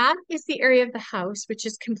 that is the area of the house which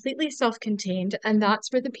is completely self-contained, and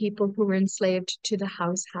that's where the people who were enslaved to the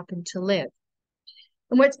house happened to live.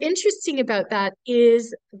 And what's interesting about that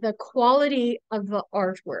is the quality of the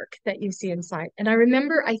artwork that you see inside. And I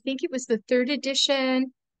remember, I think it was the 3rd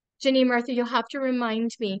edition, Jenny and Martha, you'll have to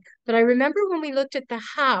remind me, but I remember when we looked at the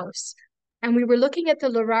house and we were looking at the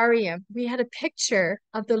Lorarium, we had a picture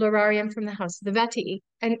of the Lorarium from the House of the Vettii.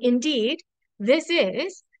 And indeed, this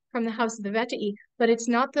is from the House of the Vettii, but it's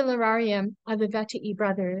not the Lorarium of the Vettii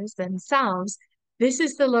brothers themselves. This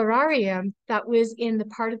is the Lorarium that was in the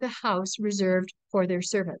part of the house reserved for their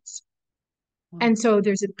servants. Wow. And so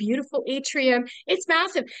there's a beautiful atrium. It's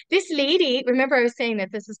massive. This lady, remember I was saying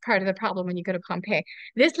that this is part of the problem when you go to Pompeii.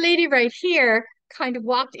 This lady right here kind of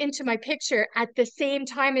walked into my picture at the same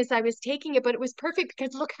time as I was taking it, but it was perfect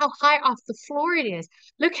because look how high off the floor it is.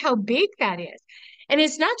 Look how big that is. And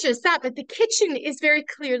it's not just that, but the kitchen is very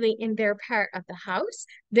clearly in their part of the house.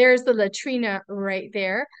 There's the latrina right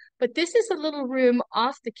there. But this is a little room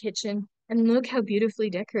off the kitchen, and look how beautifully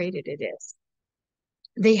decorated it is.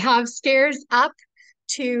 They have stairs up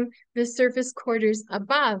to the surface quarters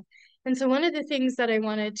above. And so one of the things that I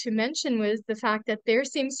wanted to mention was the fact that there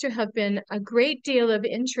seems to have been a great deal of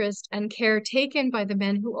interest and care taken by the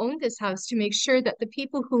men who owned this house to make sure that the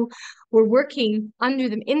people who were working under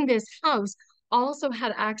them in this house also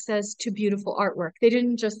had access to beautiful artwork. They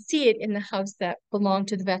didn't just see it in the house that belonged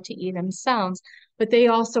to the Vettii themselves, but they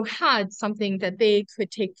also had something that they could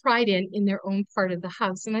take pride in their own part of the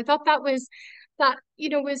house. And I thought that was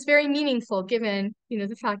very meaningful given,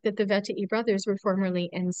 the fact that the Vettii brothers were formerly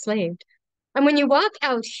enslaved. And when you walk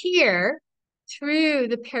out here through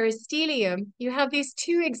the peristelium, you have these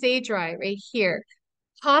two exedri right here.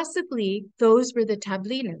 Possibly those were the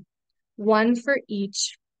tablinum, one for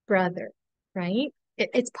each brother, right?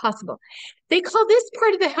 It's possible. They call this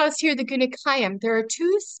part of the house here the Gynecleum. There are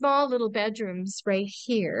two small little bedrooms right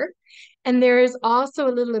here. And there is also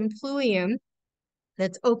a little impluvium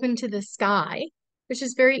that's open to the sky. which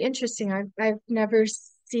is very interesting. I've never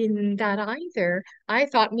seen that either. I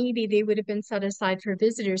thought maybe they would have been set aside for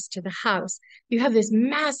visitors to the house. You have this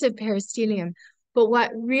massive peristelium, but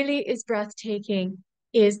what really is breathtaking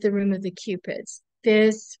is the room of the Cupids,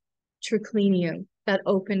 this triclinium that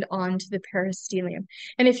opened onto the peristelium.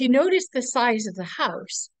 And if you notice the size of the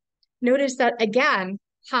house, notice that again,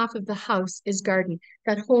 half of the house is garden.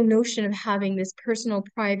 That whole notion of having this personal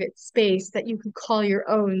private space that you could call your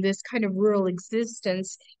own, this kind of rural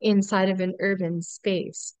existence inside of an urban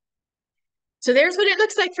space. So there's what it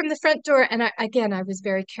looks like from the front door. And I was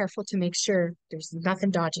very careful to make sure there's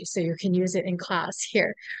nothing dodgy so you can use it in class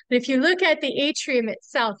here. But if you look at the atrium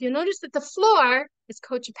itself, you'll notice that the floor is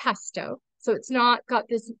cochapesto. So it's not got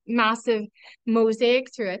this massive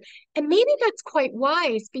mosaic through it. And maybe that's quite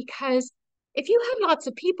wise because if you had lots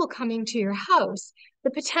of people coming to your house,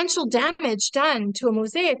 the potential damage done to a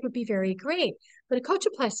mosaic would be very great. But a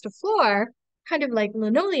cochapesto floor, kind of like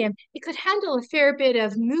linoleum, it could handle a fair bit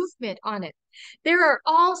of movement on it. There are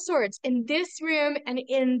all sorts in this room and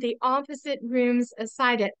in the opposite rooms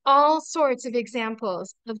aside it, all sorts of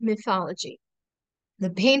examples of mythology. The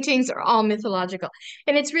paintings are all mythological.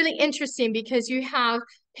 And it's really interesting because you have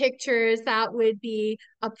pictures that would be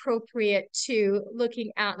appropriate to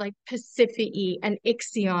looking at like Pasiphae and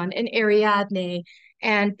Ixion and Ariadne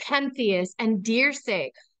and Pentheus and Dirce.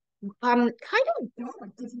 Kind of dark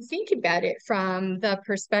if you think about it from the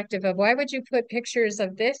perspective of why would you put pictures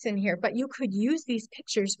of this in here? But you could use these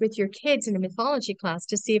pictures with your kids in a mythology class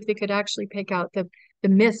to see if they could actually pick out the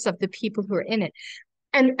myths of the people who are in it.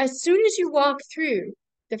 And as soon as you walk through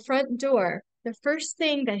the front door, the first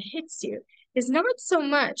thing that hits you is not so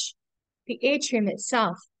much the atrium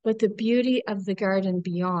itself, but the beauty of the garden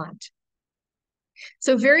beyond.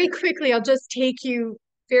 So very quickly, I'll just take you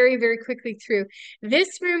very, very quickly through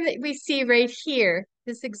this room that we see right here,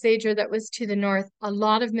 this exedra that was to the north, a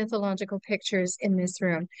lot of mythological pictures in this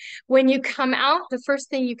room. When you come out, the first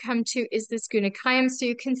thing you come to is this Gunacaeum. So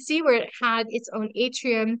you can see where it had its own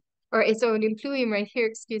atrium or its own impluvium right here,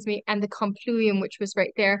 excuse me, and the compluvium, which was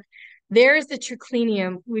right there. There's the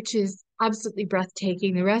triclinium, which is absolutely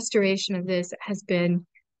breathtaking. The restoration of this has been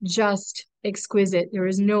just exquisite. There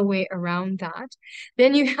is no way around that.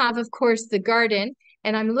 Then you have, of course, the garden.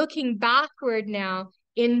 And I'm looking backward now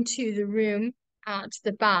into the room at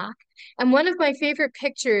the back. And one of my favorite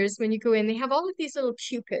pictures when you go in, they have all of these little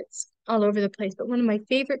cupids all over the place. But one of my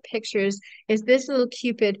favorite pictures is this little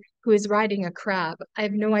cupid who is riding a crab. I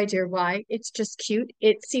have no idea why. It's just cute.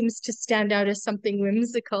 It seems to stand out as something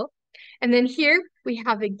whimsical. And then here we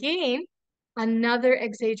have again another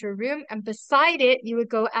exedra room. And beside it, you would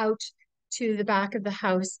go out to the back of the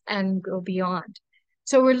house and go beyond.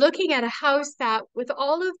 So we're looking at a house that with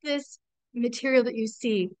all of this material that you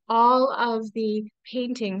see, all of the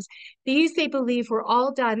paintings, these they believe were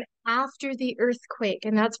all done after the earthquake,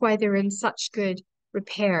 and that's why they're in such good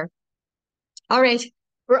repair. All right,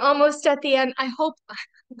 we're almost at the end. I hope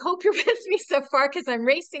you're with me so far because I'm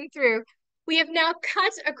racing through. We have now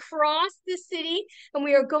cut across the city and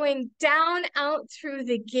we are going down out through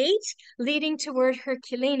the gate leading toward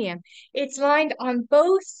Herculaneum. It's lined on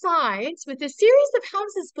both sides with a series of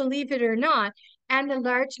houses, believe it or not, and a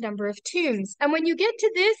large number of tombs. And when you get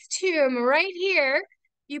to this tomb right here,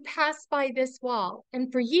 you pass by this wall.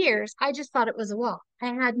 And for years, I just thought it was a wall. I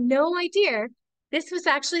had no idea this was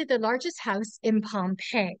actually the largest house in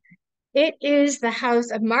Pompeii. It is the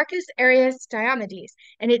house of Marcus Arrius Diomedes,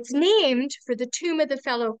 and it's named for the tomb of the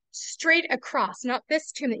fellow straight across, not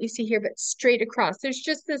this tomb that you see here, but straight across. There's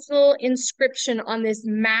just this little inscription on this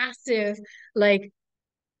massive, like,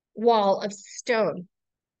 wall of stone.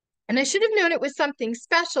 And I should have known it was something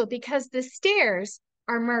special because the stairs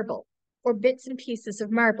are marble or bits and pieces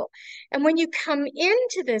of marble. And when you come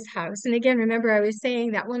into this house, and again, remember I was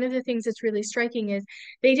saying that one of the things that's really striking is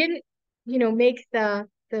they didn't, make the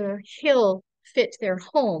hill fit their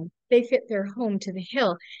home. They fit their home to the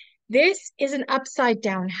hill. This is an upside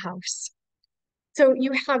down house. So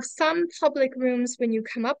you have some public rooms when you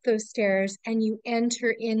come up those stairs and you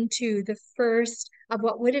enter into the first of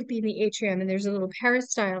what would have been the atrium, and there's a little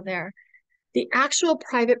peristyle there. The actual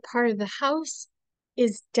private part of the house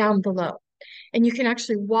is down below. And you can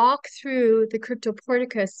actually walk through the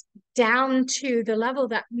cryptoporticus down to the level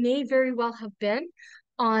that may very well have been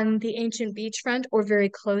on the ancient beachfront or very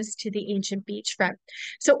close to the ancient beachfront.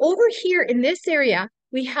 So over here in this area,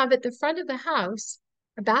 we have at the front of the house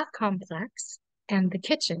a bath complex and the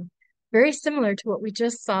kitchen, very similar to what we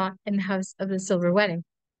just saw in the House of the Silver Wedding.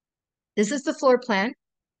 This is the floor plan.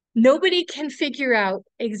 Nobody can figure out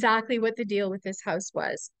exactly what the deal with this house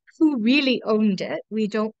was. who really owned it. We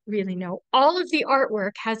don't really know. All of the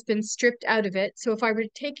artwork has been stripped out of it. So if I were to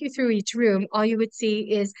take you through each room, all you would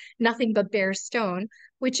see is nothing but bare stone,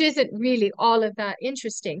 which isn't really all of that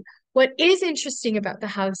interesting. What is interesting about the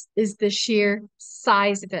house is the sheer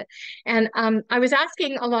size of it. And I was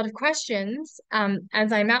asking a lot of questions,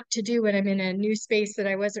 as I'm apt to do when I'm in a new space that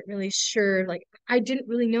I wasn't really sure, like I didn't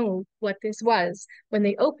really know what this was when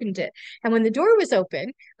they opened it. And when the door was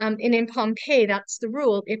open, and in Pompeii, that's the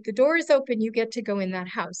rule. If the door is open, you get to go in that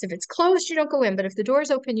house. If it's closed, you don't go in. But if the door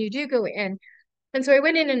is open, you do go in. And so I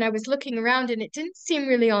went in and I was looking around and it didn't seem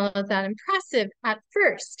really all of that impressive at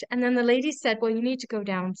first. And then the lady said, well, you need to go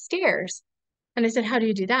downstairs. And I said, how do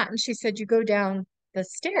you do that? And she said, you go down the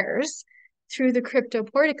stairs through the crypto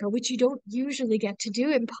portico, which you don't usually get to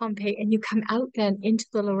do in Pompeii. And you come out then into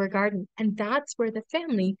the lower garden. And that's where the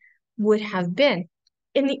family would have been.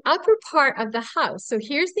 In the upper part of the house, so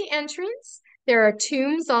here's the entrance. There are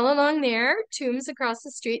tombs all along there, tombs across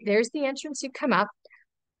the street. There's the entrance. You come up.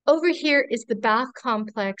 Over here is the bath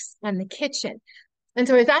complex and the kitchen. And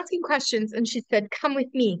so I was asking questions and she said, come with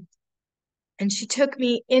me. And she took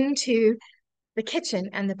me into the kitchen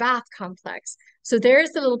and the bath complex. So there's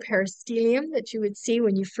the little peristelium that you would see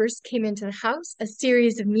when you first came into the house, a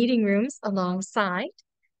series of meeting rooms alongside.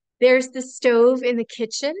 There's the stove in the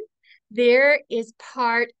kitchen. There is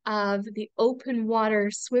part of the open water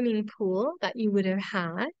swimming pool that you would have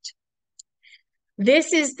had.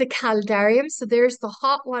 This is the caldarium, so there's the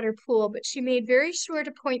hot water pool, but she made very sure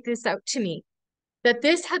to point this out to me, that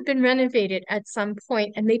this had been renovated at some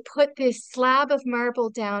point, and they put this slab of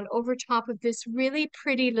marble down over top of this really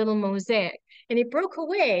pretty little mosaic, and it broke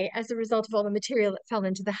away as a result of all the material that fell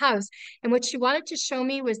into the house. And what she wanted to show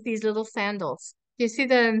me was these little sandals. You see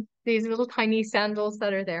these little tiny sandals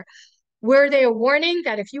that are there? Were they a warning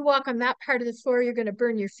that if you walk on that part of the floor, you're going to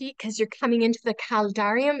burn your feet because you're coming into the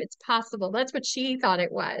caldarium? It's possible. That's what she thought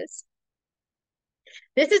it was.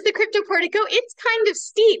 This is the crypto portico. It's kind of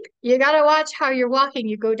steep. You got to watch how you're walking.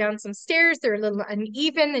 You go down some stairs. They're a little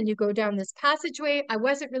uneven, and you go down this passageway. I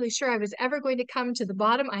wasn't really sure I was ever going to come to the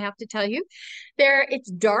bottom, I have to tell you.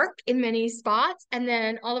 It's dark in many spots, and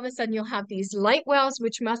then all of a sudden you'll have these light wells,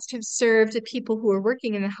 which must have served the people who were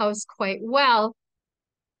working in the house quite well.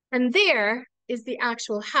 And there is the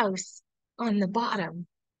actual house on the bottom.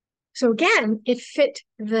 So again, it fit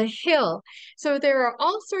the hill. So there are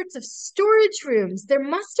all sorts of storage rooms. There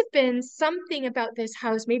must have been something about this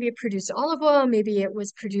house. Maybe it produced olive oil. Maybe it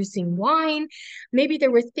was producing wine. Maybe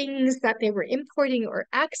there were things that they were importing or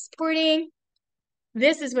exporting.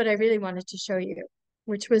 This is what I really wanted to show you,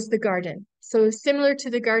 which was the garden. So similar to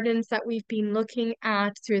the gardens that we've been looking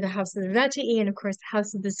at through the House of the Vettii and of course, the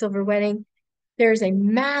House of the Silver Wedding, there's a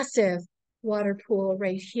massive water pool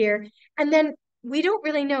right here. And then we don't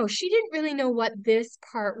really know. She didn't really know what this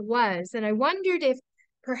part was. And I wondered if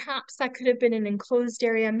perhaps that could have been an enclosed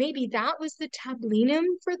area. Maybe that was the tablinum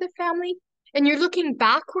for the family. And you're looking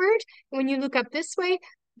backward. When you look up this way,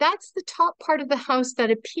 that's the top part of the house that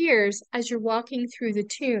appears as you're walking through the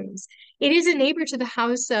tombs. It is a neighbor to the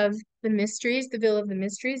House of the Mysteries, the Villa of the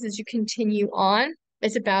Mysteries, as you continue on.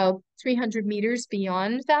 It's about 300 meters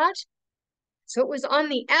beyond that. So it was on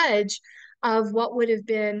the edge of what would have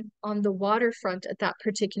been on the waterfront at that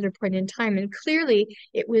particular point in time. And clearly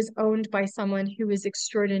it was owned by someone who was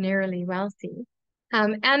extraordinarily wealthy.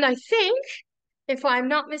 And I think, if I'm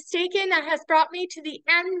not mistaken, that has brought me to the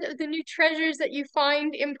end of the new treasures that you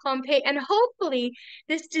find in Pompeii. And hopefully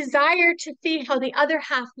this desire to see how the other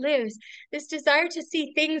half lives, this desire to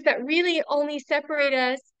see things that really only separate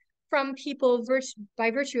us from people by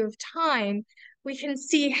virtue of time, we can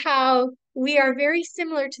see how we are very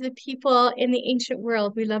similar to the people in the ancient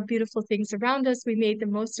world. We love beautiful things around us. We made the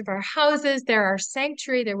most of our houses. They're our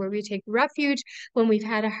sanctuary. They're where we take refuge when we've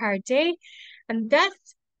had a hard day. And that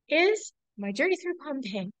is my journey through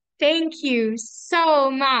Pompeii. Thank you so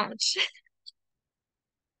much.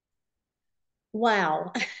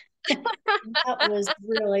 Wow. That was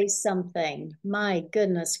really something. My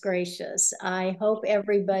goodness gracious. I hope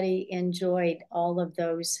everybody enjoyed all of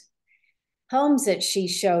those homes that she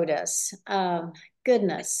showed us.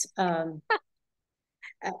 Goodness.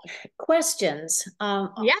 Questions. Yes,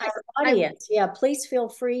 our audience. Yeah, please feel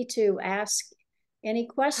free to ask any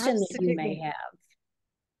question that you may have.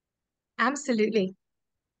 Absolutely.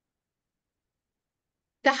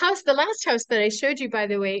 The last house that I showed you, by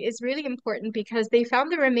the way, is really important because they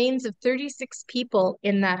found the remains of 36 people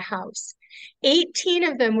in that house. 18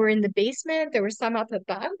 of them were in the basement. There were some up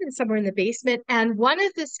above and some were in the basement. And one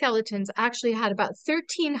of the skeletons actually had about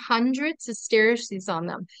 1,300 sesterces on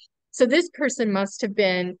them. So this person must have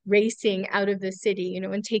been racing out of the city, you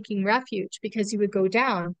know, and taking refuge because you would go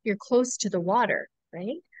down, you're close to the water,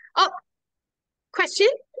 right? Oh, question?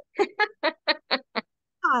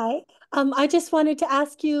 Hi. I just wanted to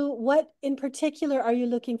ask you, what in particular are you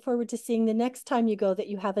looking forward to seeing the next time you go that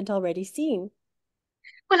you haven't already seen?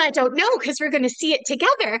 Well, I don't know because we're going to see it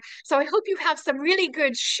together. So I hope you have some really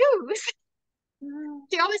good shoes.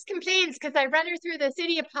 She always complains because I run her through the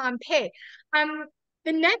city of Pompeii. Um,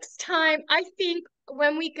 the next time, I think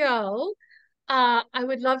when we go, I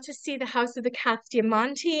would love to see the House of the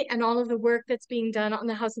Castimonte and all of the work that's being done on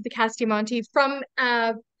the House of the Castimonte from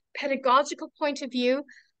a pedagogical point of view.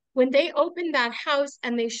 When they open that house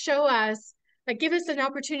and they show us, like, give us an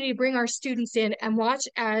opportunity to bring our students in and watch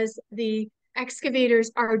as the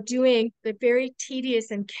excavators are doing the very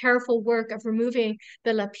tedious and careful work of removing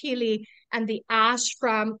the lapilli and the ash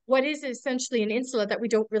from what is essentially an insula that we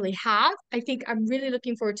don't really have. I think I'm really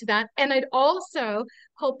looking forward to that. And I'd also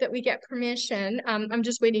hope that we get permission. I'm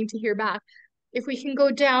just waiting to hear back. If we can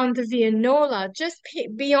go down the Via Nola, just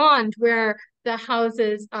beyond where the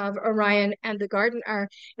houses of Orion and the garden are,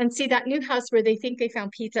 and see that new house where they think they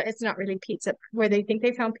found pizza. It's not really pizza, where they think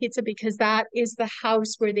they found pizza, because that is the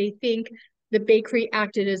house where they think the bakery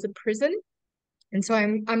acted as a prison. And so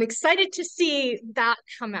I'm excited to see that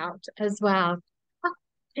come out as well. Oh,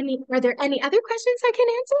 are there any other questions I can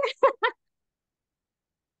answer?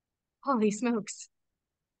 Holy smokes.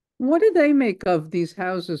 What do they make of these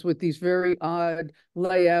houses with these very odd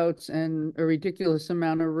layouts and a ridiculous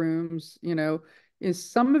amount of rooms? You know,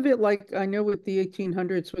 is some of it like I know with the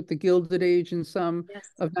 1800s with the Gilded Age and some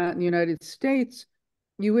Yes. of that in the United States,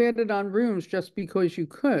 you added on rooms just because you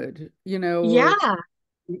could, you know, or Yeah,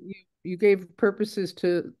 you gave purposes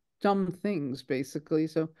to dumb things basically.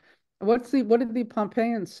 So what did the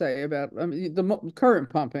Pompeians say about, I mean, the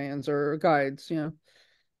current Pompeians or guides, you know?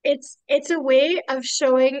 it's a way of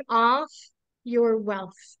showing off your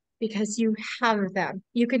wealth because you have them.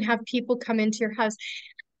 You can have people come into your house.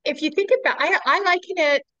 If you think about, I liken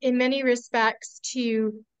it in many respects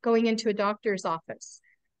to going into a doctor's office.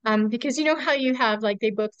 Because you know how you have, like, they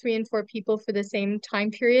book 3 and 4 people for the same time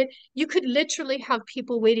period. You could literally have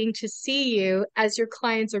people waiting to see you as your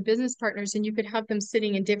clients or business partners, and you could have them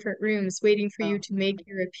sitting in different rooms waiting for you to make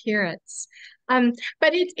your appearance. Um,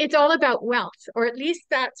 but it's all about wealth, or at least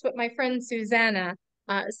that's what my friend Susanna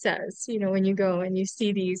says. You know, when you go and you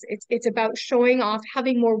see these, it's about showing off,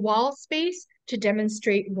 having more wall space to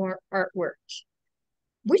demonstrate more artwork,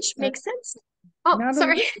 which Uh, makes sense. Oh, Natalie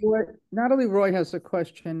sorry. Roy, Natalie Roy has a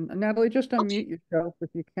question. Natalie, just Okay. unmute yourself if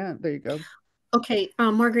you can. There you go. Okay,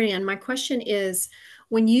 Margaret-Anne, my question is,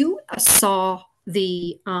 when you saw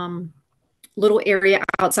the little area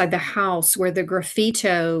outside the house where the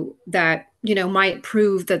graffito that, might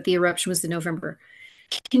prove that the eruption was in November,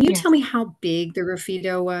 can you tell Yes. me how big the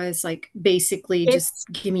graffito was? Like, basically, just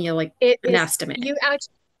It's give me it an is estimate.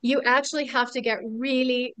 you actually have to get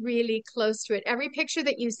really, really close to it. Every picture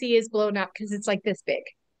that you see is blown up because it's like this big.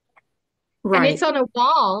 And it's Right. on a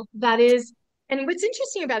wall that is, and what's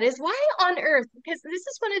interesting about it is, why on earth? Because this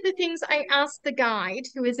is one of the things I asked the guide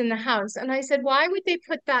who was in the house, and I said, why would they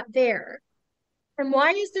put that there? And why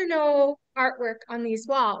is there no artwork on these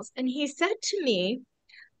walls? And he said to me,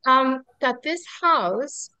 that this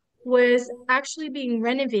house was actually being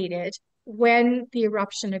renovated when the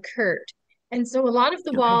eruption occurred. And so a lot of the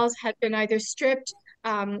Okay. walls had been either stripped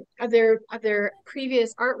of their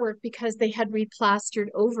previous artwork because they had replastered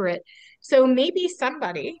over it. So maybe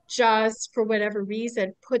somebody, just for whatever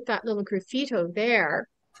reason, put that little graffito there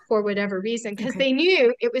for whatever reason, because Okay. they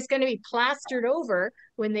knew it was going to be plastered over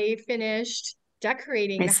when they finished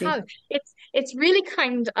decorating I the see. house. It's really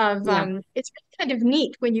kind of Yeah. it's really kind of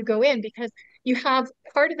neat when you go in, because you have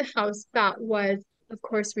part of the house that was, of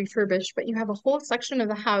course, refurbished, but you have a whole section of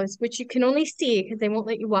the house which you can only see because they won't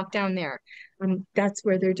let you walk down there. That's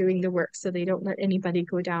where they're doing the work, so they don't let anybody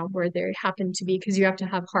go down where they happen to be, because you have to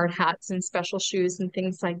have hard hats and special shoes and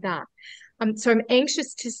things like that. So I'm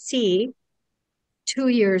anxious to see 2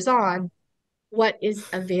 years on what is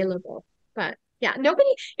available. But yeah, nobody,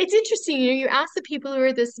 it's interesting, you ask the people who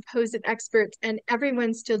are the supposed experts, and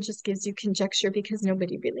everyone still just gives you conjecture because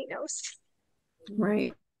nobody really knows.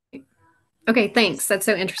 Right. Okay, thanks. That's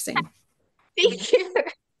so interesting. Thank you.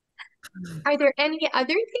 Are there any other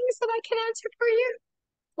things that I can answer for you?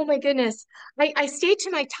 Oh my goodness. I stayed to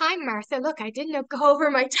my time, Martha. Look, I didn't go over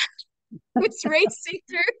my time. It's racing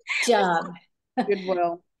through. Job. Did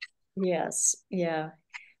well. Yes, yeah.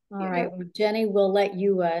 All Yeah. right, well, Jenny, we'll let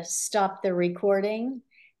you stop the recording.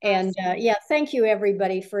 And yeah, thank you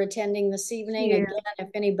everybody for attending this evening. Again, if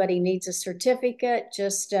anybody needs a certificate,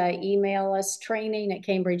 just email us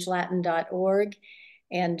training@cambridgelatin.org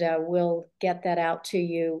and we'll get that out to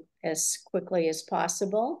you as quickly as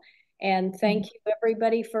possible. And thank you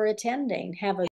everybody for attending. Have a